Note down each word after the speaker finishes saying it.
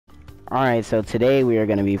Alright, so today we are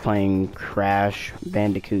going to be playing Crash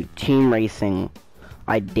Bandicoot Team Racing.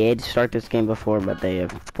 I did start this game before, but they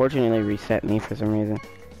have fortunately reset me for some reason.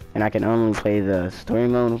 And I can only play the story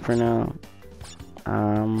mode for now.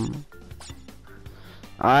 I'm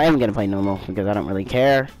going to play normal because I don't really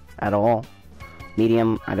care at all.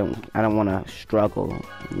 Medium, I don't want to struggle,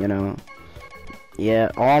 you know.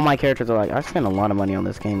 Yeah, all my characters are like, I spent a lot of money on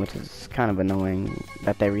this game, which is kind of annoying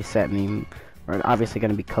that they reset me. We're obviously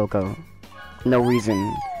gonna be Coco. No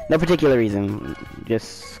reason, no particular reason,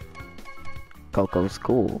 just Coco's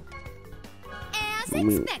cool. As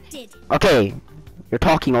expected. Okay, you're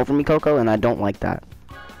talking over me, Coco, and I don't like that.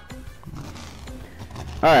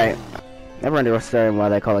 Alright, never understand why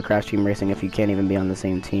they call it Crash Team Racing if you can't even be on the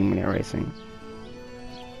same team when you're racing.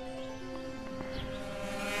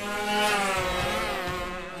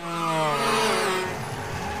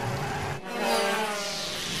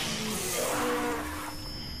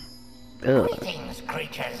 Ugh. Greetings,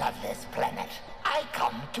 creatures of this planet. I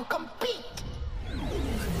come to compete.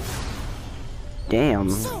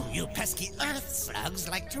 Damn. So you pesky earth slugs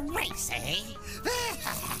like to race, eh?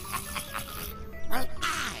 Well,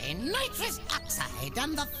 I, nitrous oxide,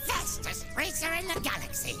 am the fastest racer in the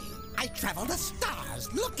galaxy. I travel the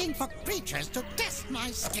stars looking for creatures to test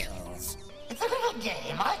my skills. It's a little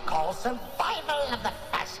game I call survival of the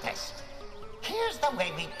fastest. Here's the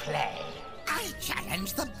way we play. I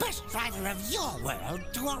challenge the best driver of your world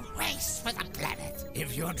to a race for the planet.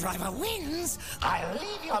 If your driver wins, I'll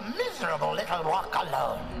leave your miserable little rock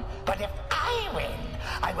alone. But if I win,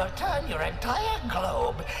 I will turn your entire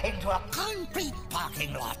globe into a concrete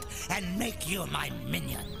parking lot and make you my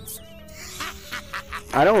minions.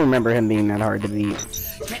 I don't remember him being that hard to beat.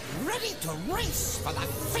 Get ready to race for the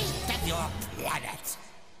fate of your planet.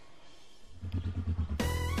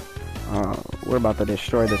 We're about to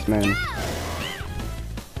destroy this man.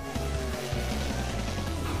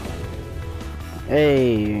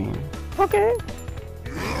 Hey. Okay.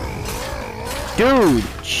 Dude,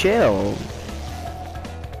 chill.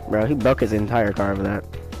 Bro, he broke his entire car over that.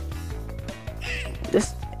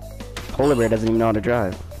 This polar bear doesn't even know how to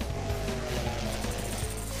drive.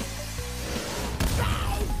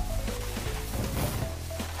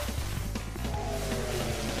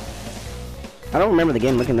 I don't remember the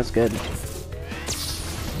game looking this good.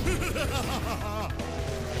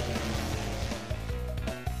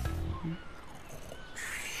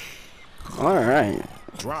 Alright.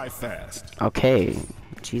 Drive fast. Okay.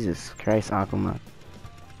 Jesus Christ, Akuma.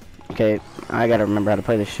 Okay, I gotta remember how to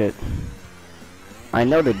play this shit. I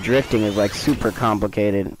know the drifting is like super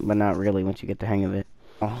complicated, but not really once you get the hang of it.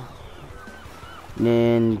 Oh.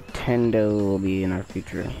 Nintendo will be in our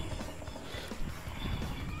future.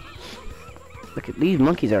 Look at these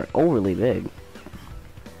monkeys are overly big.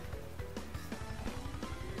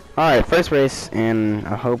 Alright, first race, and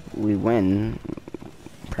I hope we win.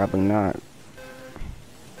 Probably not.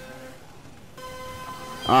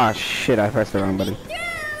 Ah, shit, I pressed the wrong button.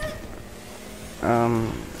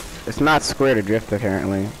 It's not square to drift,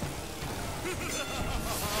 apparently.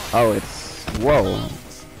 Oh, it's... Whoa.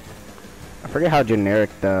 I forget how generic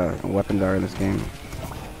the weapons are in this game.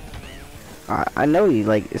 I know you,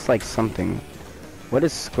 like, it's like something. What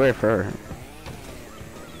is square for?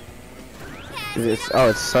 Oh,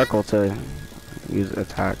 it's circle to use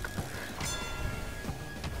attack.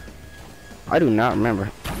 I do not remember.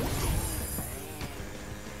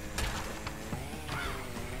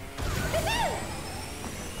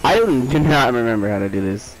 I do not remember how to do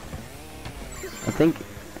this. I think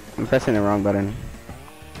I'm pressing the wrong button.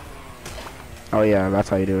 Oh yeah, that's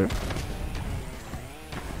how you do it.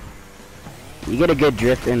 You get a good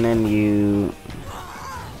drift and then you...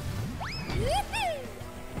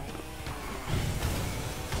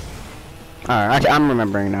 Alright, I'm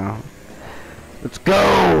remembering now. Let's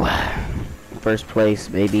go! First place,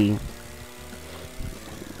 baby.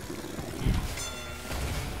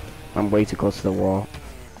 I'm way too close to the wall.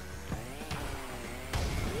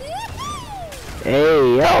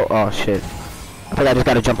 Hey, yo! Oh, shit. I think I just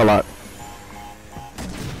gotta jump a lot.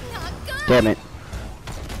 Damn it.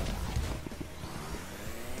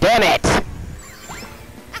 Damn it!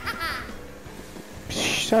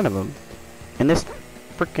 Son of a... And this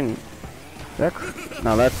freaking...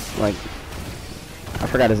 No, that's like... I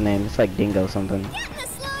forgot his name. It's like Dingo something. Get in the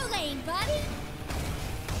slow lane, buddy.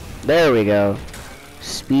 There we go.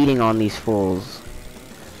 Speeding on these fools.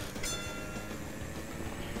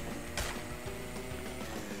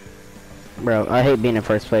 Bro, I hate being in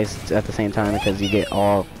first place at the same time because you get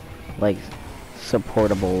all, like,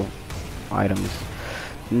 supportable items.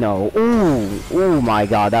 No. Ooh. Oh my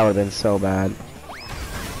god, that would have been so bad.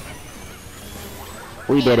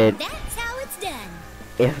 We did it. That's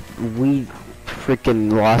if we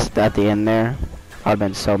freaking lost at the end there, I'd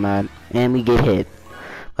been so mad. And we get hit.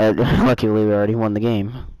 But luckily we already won the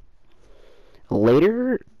game.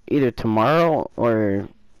 Later, either tomorrow or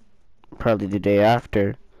probably the day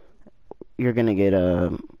after, you're gonna get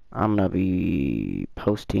I'm gonna be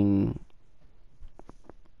posting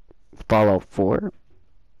Fallout 4.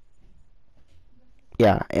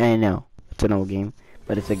 Yeah, I know. It's an old game,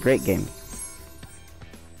 but it's a great game.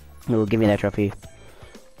 It will give me that trophy.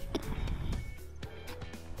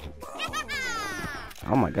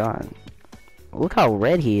 Oh my god. Look how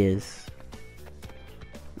red he is.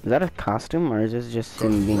 Is that a costume or is this just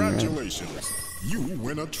him being red? Congratulations. You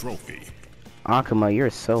win a trophy. Akuma, you're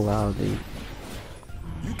so loud, dude.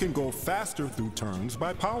 You can go faster through turns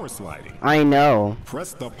by power sliding. I know.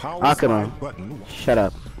 Press the power Akuma, slide button. shut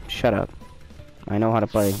up. Shut up. I know how to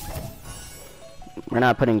play. We're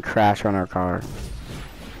not putting Crash on our car.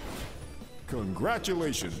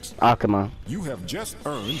 Congratulations. Akuma, You have just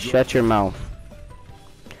earned shut your mouth.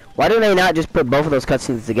 Why do they not just put both of those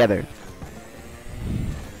cutscenes together?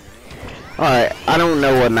 Alright, I don't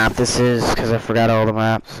know what map this is because I forgot all the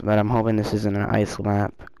maps, but I'm hoping this isn't an ice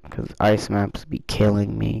map because ice maps be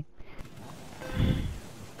killing me.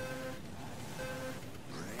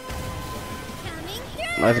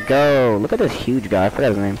 Let's go. Look at this huge guy. I forgot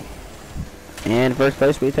his name. And first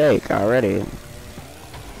place we take already.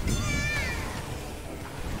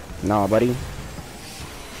 Nah, buddy.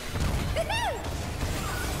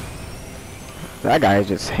 That guy is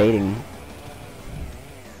just hating.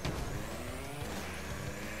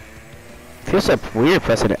 Feels so weird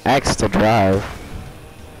pressing X to drive.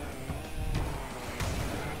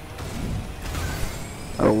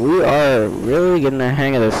 Oh, we are really getting the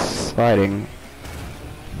hang of this sliding.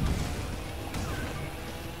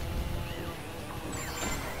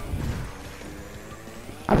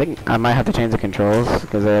 I think I might have to change the controls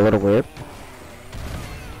because they're a little weird.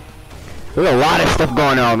 There's a lot of stuff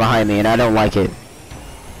going on behind me and I don't like it.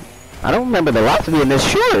 I don't remember the lot to be in this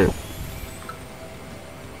short.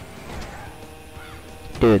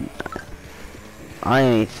 Dude,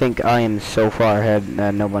 I think I am so far ahead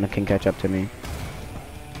that no one can catch up to me.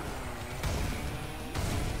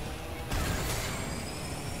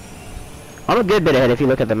 I'm a good bit ahead if you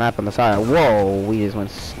look at the map on the side. Whoa, we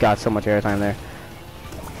just got so much airtime there.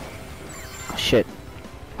 Oh, shit.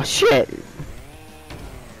 Oh, shit!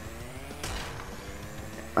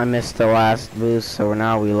 I missed the last boost, so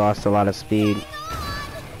now we lost a lot of speed.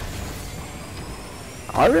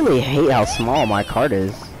 I really hate how small my cart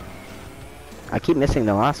is. I keep missing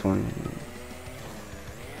the last one.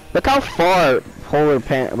 Look how far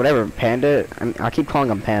Panda, I keep calling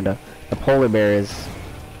him Panda. The polar bear is.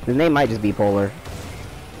 His name might just be Polar.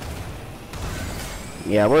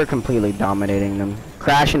 Yeah, we're completely dominating them.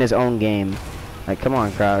 Crash in his own game. Like, come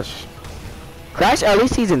on, Crash. Crash, at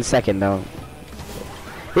least he's in second, though.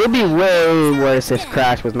 It would be way worse if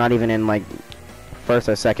Crash was not even in, like, first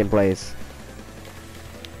or second place.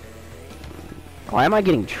 Why am I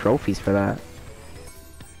getting trophies for that?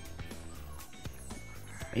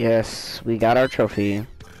 Yes, we got our trophy.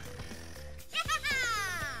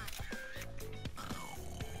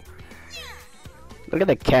 Look at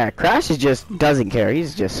the cat. Crash doesn't care.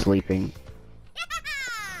 He's just sleeping.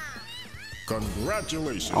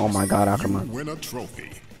 Congratulations. Oh my god, Akuma. You win a trophy.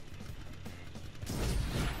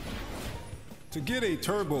 To get a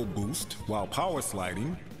turbo boost while power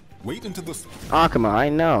sliding, wait until the... Akuma, I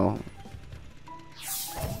know.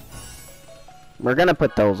 We're gonna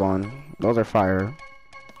put those on. Those are fire.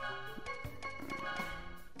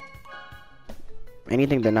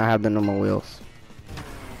 Anything to not have the normal wheels.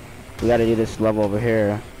 We gotta do this level over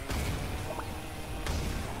here.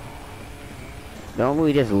 Don't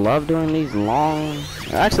we just love doing these long...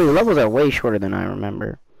 Actually, the levels are way shorter than I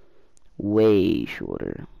remember. Way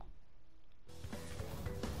shorter.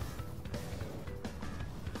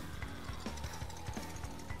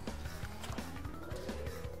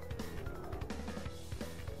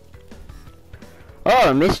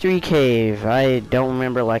 Oh, Mystery Cave. I don't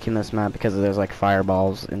remember liking this map because there's like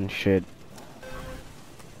fireballs and shit.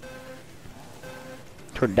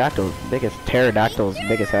 Pterodactyl's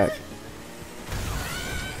biggest heck.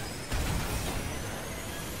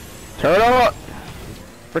 Turtle!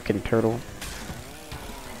 Frickin' turtle.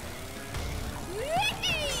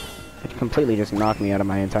 It completely just knocked me out of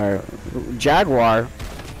my entire... Jaguar!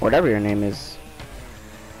 Whatever your name is.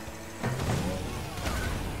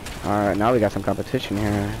 Alright, now we got some competition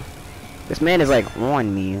here. This man is like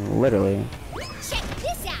on me, literally. Check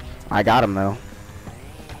this out. I got him though.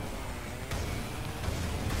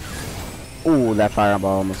 Ooh, that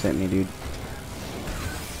fireball almost hit me, dude.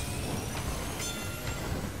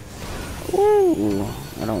 Ooh,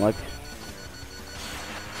 I don't like.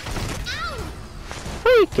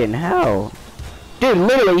 Freaking hell. Dude,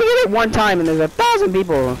 literally, you hit it one time and there's 1,000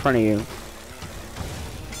 people in front of you.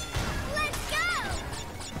 Let's go.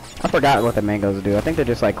 I forgot what the mangoes do. I think they're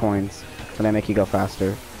just like coins, and they make you go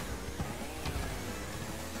faster.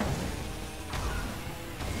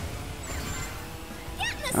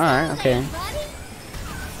 Alright, okay.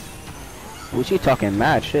 Ooh, she talking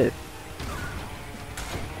mad shit.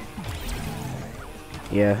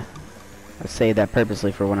 Yeah. I saved that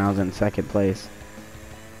purposely for when I was in second place.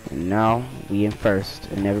 And now, we in first,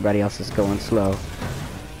 and everybody else is going slow.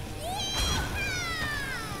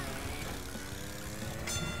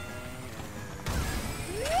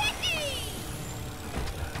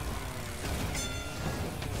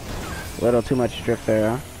 Little too much drift there,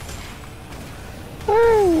 huh?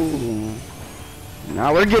 Ooh.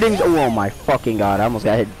 Now we're getting. Oh my fucking god! I almost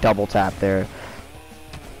got hit double tap there.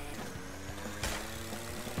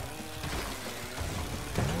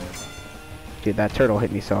 Dude, that turtle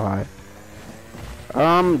hit me so high.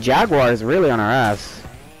 Jaguar is really on our ass.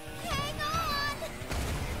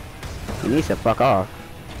 He needs to fuck off.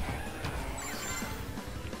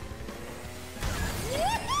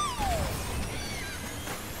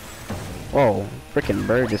 Whoa, freaking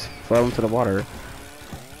bird just fell into the water.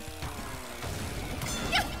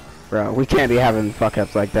 Bro, we can't be having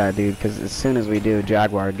fuck-ups like that, dude, because as soon as we do,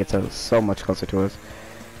 Jaguar gets us so much closer to us.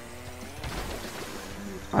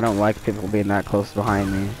 I don't like people being that close behind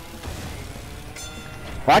me.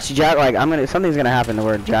 Watch something's gonna happen to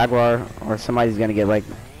where Jaguar or somebody's gonna get like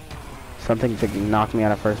something to knock me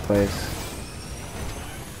out of first place.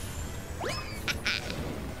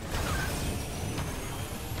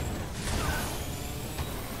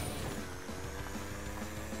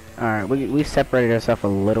 Alright, we separated ourselves a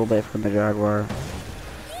little bit from the Jaguar.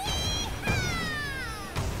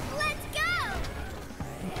 Let's go.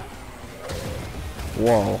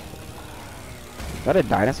 Whoa. Is that a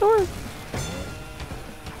dinosaur?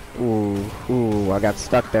 Ooh, I got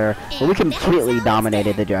stuck there. But we completely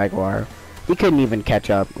dominated the Jaguar. He couldn't even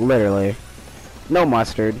catch up, literally. No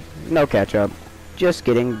mustard, no ketchup. Just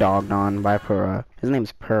getting dogged on by Purra. His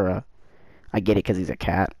name's Purra. I get it because he's a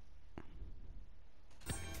cat.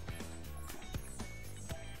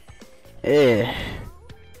 Eh.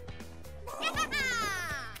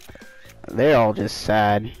 They're all just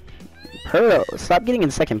sad. Purra, stop getting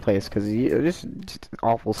in second place, because you're just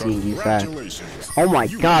awful seeing you sad. Oh my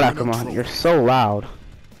god, Akuma, you're so loud.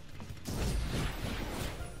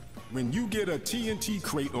 When you get a TNT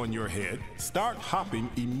crate on your head, start hopping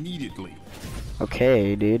immediately.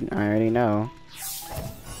 Okay, dude, I already know.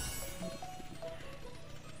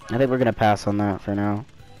 I think we're gonna pass on that for now.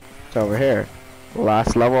 It's over here.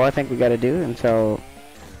 Last level I think we gotta do until...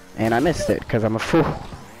 And I missed it, because I'm a fool.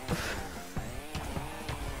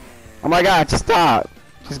 Oh my god, stop!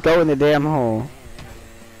 Just go in the damn hole.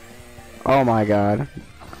 Oh my god.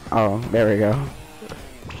 Oh, there we go.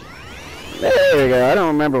 There we go. I don't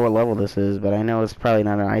remember what level this is, but I know it's probably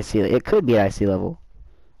not an IC. It could be an IC level.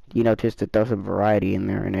 You know, just to throw some variety in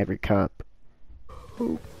there in every cup.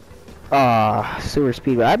 Ah, sewer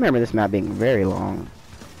speedway. I remember this map being very long.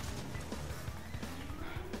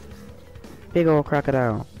 Big old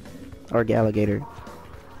crocodile. Or alligator.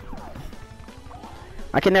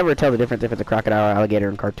 I can never tell the difference if it's a crocodile or alligator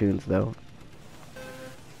in cartoons, though.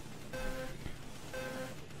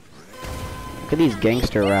 Look at these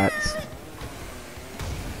gangster rats.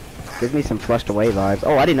 Gives me some flushed away vibes.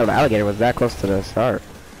 Oh, I didn't know the alligator was that close to the start.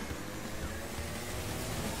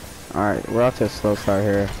 Alright, we're off to a slow start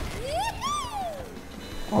here.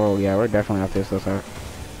 Oh yeah, we're definitely off to a slow start.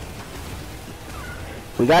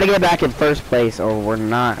 We gotta get back in first place or we're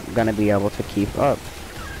not gonna be able to keep up.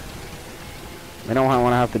 I don't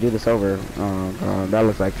want to have to do this over. Oh god, that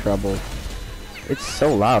looks like trouble. It's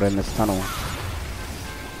so loud in this tunnel.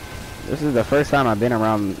 This is the first time I've been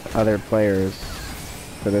around other players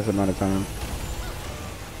for this amount of time.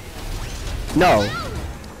 No!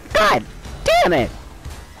 God damn it!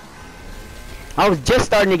 I was just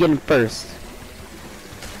starting to get in first.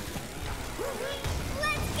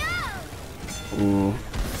 Ooh.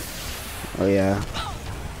 Oh yeah.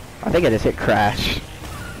 I think I just hit Crash.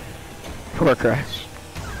 Poor Crash.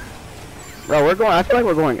 Bro, I feel like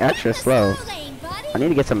we're going extra slow. I need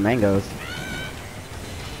to get some mangoes.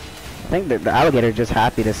 I think the alligator's just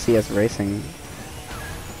happy to see us racing.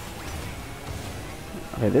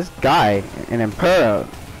 Okay, this guy, and then Purra.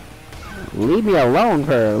 Leave me alone,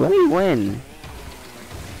 Purra. Let me win.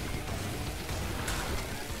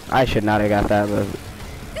 I should not have got that, but...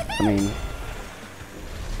 I mean...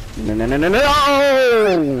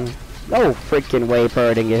 No! No freaking way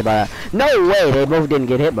Pearl didn't get hit by that. No way they both didn't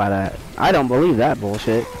get hit by that. I don't believe that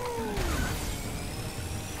bullshit.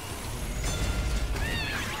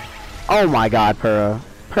 Oh my god, Pearl.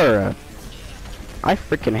 Pearl. I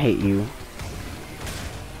freaking hate you.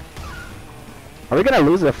 Are we gonna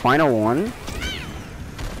lose the final one?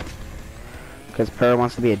 Because Pearl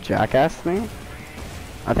wants to be a jackass to me?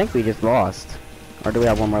 I think we just lost. Or do we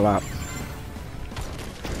have one more lap?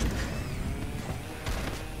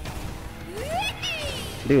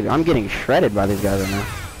 Dude, I'm getting shredded by these guys right now.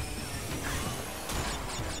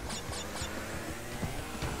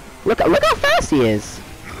 Look how fast he is.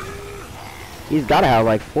 He's gotta have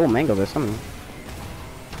like full mangoes or something.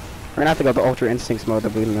 We're gonna have to go to Ultra Instincts mode to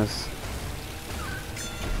beat this.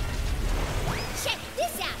 Check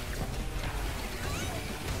this out.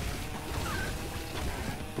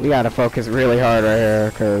 We gotta focus really hard right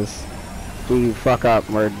here, cause if we fuck up,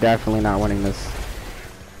 we're definitely not winning this.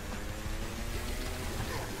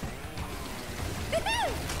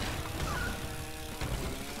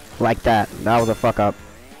 Like that. That was a fuck up.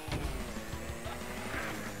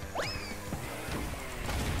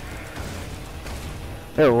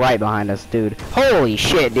 They're right behind us, dude. Holy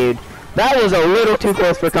shit, dude. That was a little too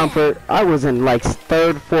close for comfort. I was in like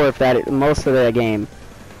third, fourth most of the game.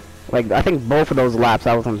 Like, I think both of those laps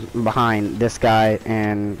I was behind this guy,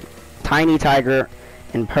 and Tiny Tiger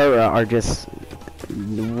and Pura are just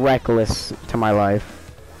reckless to my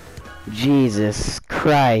life. Jesus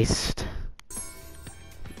Christ.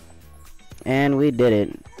 And we did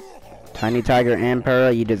it. Tiny Tiger and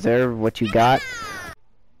Pura, you deserve what you got.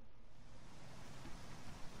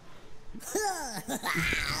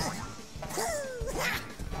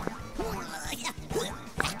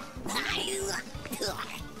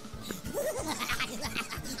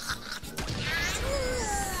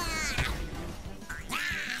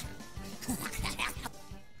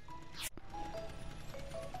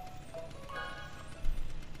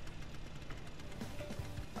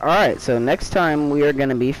 Alright, so next time we are going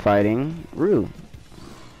to be fighting Rue.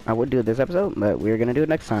 I would do it this episode, but we're going to do it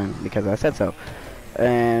next time because I said so.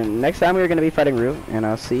 And next time we're going to be fighting Rue, and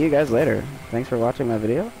I'll see you guys later. Thanks for watching my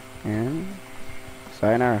video, and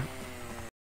sayonara.